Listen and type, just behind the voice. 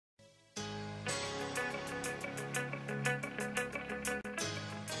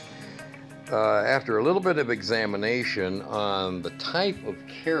After a little bit of examination on the type of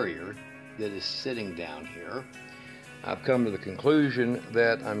carrier that is sitting down here, I've come to the conclusion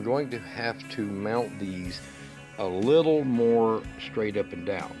that I'm going to have to mount these a little more straight up and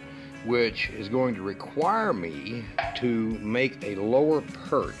down, which is going to require me to make a lower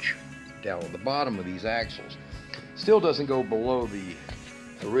perch down at the bottom of these axles. Still doesn't go below the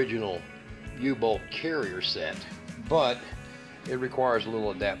original U-bolt carrier set, but it requires a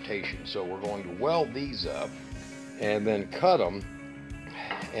little adaptation. So we're going to weld these up and then cut them,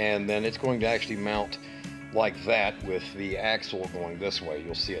 and then it's going to actually mount like that with the axle going this way.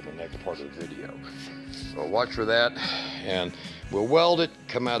 You'll see it in the next part of the video. So watch for that, and we'll weld it,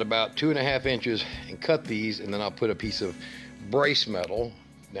 come out about 2.5 inches, and cut these, and then I'll put a piece of brace metal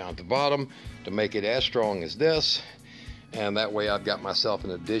down at the bottom to make it as strong as this, and that way I've got myself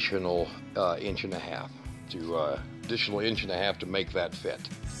an additional inch and a half to make that fit.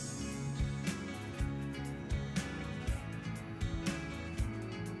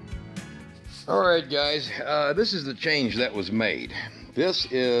 Alright guys, this is the change that was made. This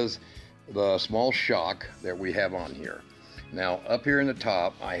is the small shock that we have on here. Now up here in the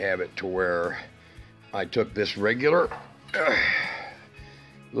top I have it to where I took this regular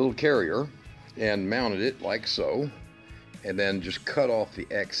little carrier and mounted it like so, and then just cut off the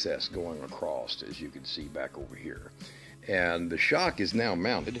excess going across, as you can see back over here. And the shock is now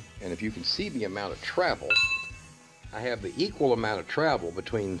mounted, and if you can see the amount of travel, I have the equal amount of travel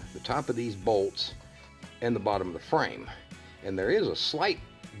between the top of these bolts and the bottom of the frame. And there is a slight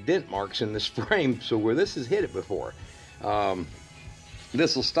dent marks in this frame, so where this has hit it before,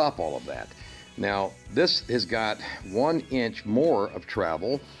 this will stop all of that. Now this has got 1 inch more of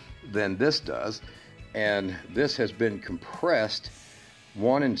travel than this does, and this has been compressed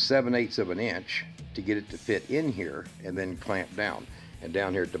 1 7/8 of an inch to get it to fit in here and then clamp down. And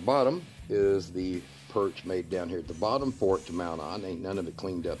down here at the bottom is the perch made down here at the bottom for it to mount on. Ain't none of it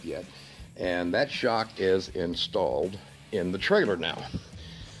cleaned up yet, and that shock is installed in the trailer now.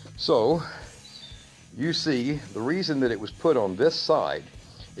 So you see the reason that it was put on this side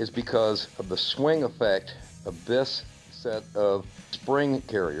is because of the swing effect of this set of spring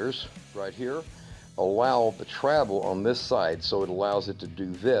carriers right here allow the travel on this side, so it allows it to do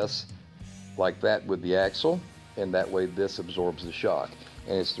this like that with the axle, and that way this absorbs the shock.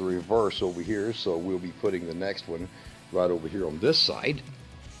 And it's the reverse over here, so we'll be putting the next one right over here on this side,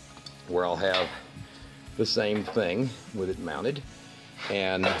 where I'll have the same thing with it mounted.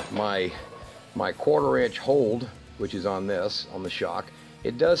 And my 1/4 inch hold, which is on this, on the shock,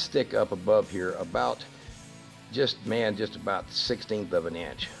 it does stick up above here about just about 1/16 of an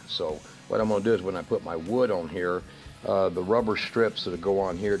inch. So what I'm going to do is when I put my wood on here, the rubber strips that go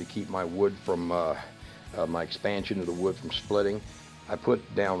on here to keep my wood from my expansion of the wood from splitting, I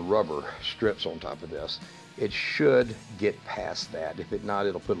put down rubber strips on top of this. It should get past that. If it not,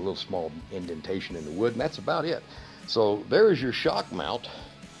 it'll put a little small indentation in the wood, and that's about it. So there's your shock mount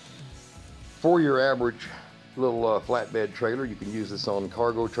for your average little flatbed trailer. You can use this on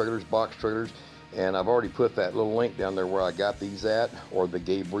cargo trailers, box trailers, and I've already put that little link down there where I got these at, or the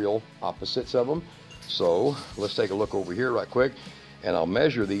Gabriel opposites of them. So let's take a look over here right quick, and I'll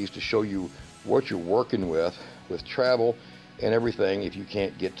measure these to show you what you're working with travel and everything if you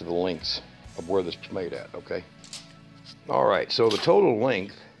can't get to the lengths of where this is made at, okay? All right, so the total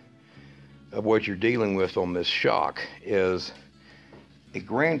length of what you're dealing with on this shock is a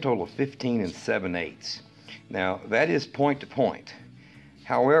grand total of 15 7/8. Now that is point to point.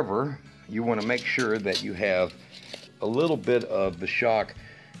 However, you want to make sure that you have a little bit of the shock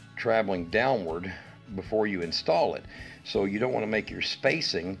traveling downward before you install it. So you don't want to make your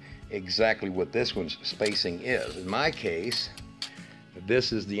spacing exactly what this one's spacing is. In my case,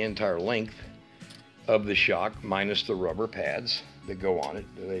 this is the entire length of the shock minus the rubber pads that go on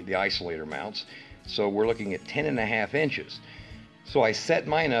it, the isolator mounts. So we're looking at 10.5 inches. So I set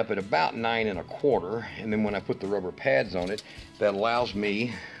mine up at about 9 1/4, and then when I put the rubber pads on it, that allows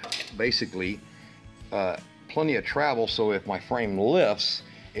me basically plenty of travel, so if my frame lifts,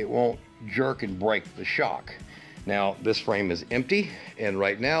 it won't jerk and break the shock. Now this frame is empty, and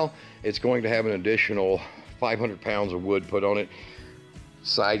right now it's going to have an additional 500 pounds of wood put on it,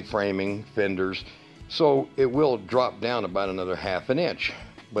 side framing, fenders, so it will drop down about another 1/2 inch,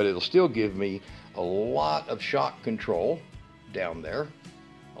 but it'll still give me a lot of shock control down there,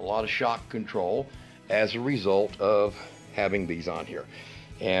 a lot of shock control as a result of having these on here.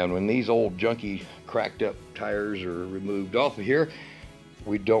 And when these old junky cracked up tires are removed off of here,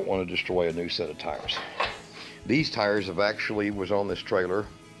 we don't want to destroy a new set of tires. These tires have actually was on this trailer,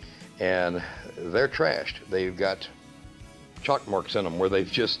 and they're trashed. They've got chalk marks in them where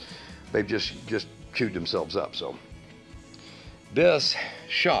they've just they've just chewed themselves up. So this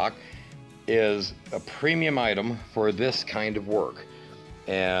shock is a premium item for this kind of work.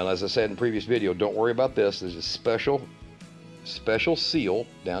 And as I said in the previous video, don't worry about this. There's a special seal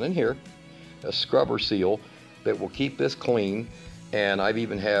down in here, a scrubber seal that will keep this clean. And I've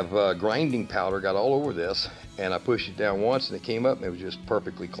even have grinding powder got all over this, and I pushed it down once and it came up and it was just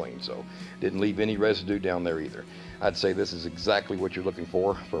perfectly clean. So didn't leave any residue down there either. I'd say this is exactly what you're looking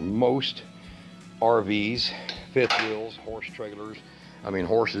for most RVs, fifth wheels, horse trailers. I mean,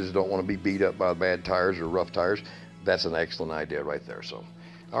 horses don't want to be beat up by bad tires or rough tires. That's an excellent idea right there. So,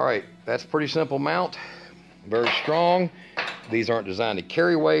 all right, that's a pretty simple mount, very strong. These aren't designed to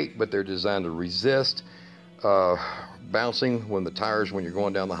carry weight, but they're designed to resist bouncing when you're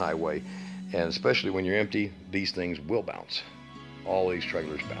going down the highway. And especially when you're empty, these things will bounce. All these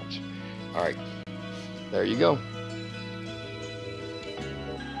trailers bounce. All right, there you go.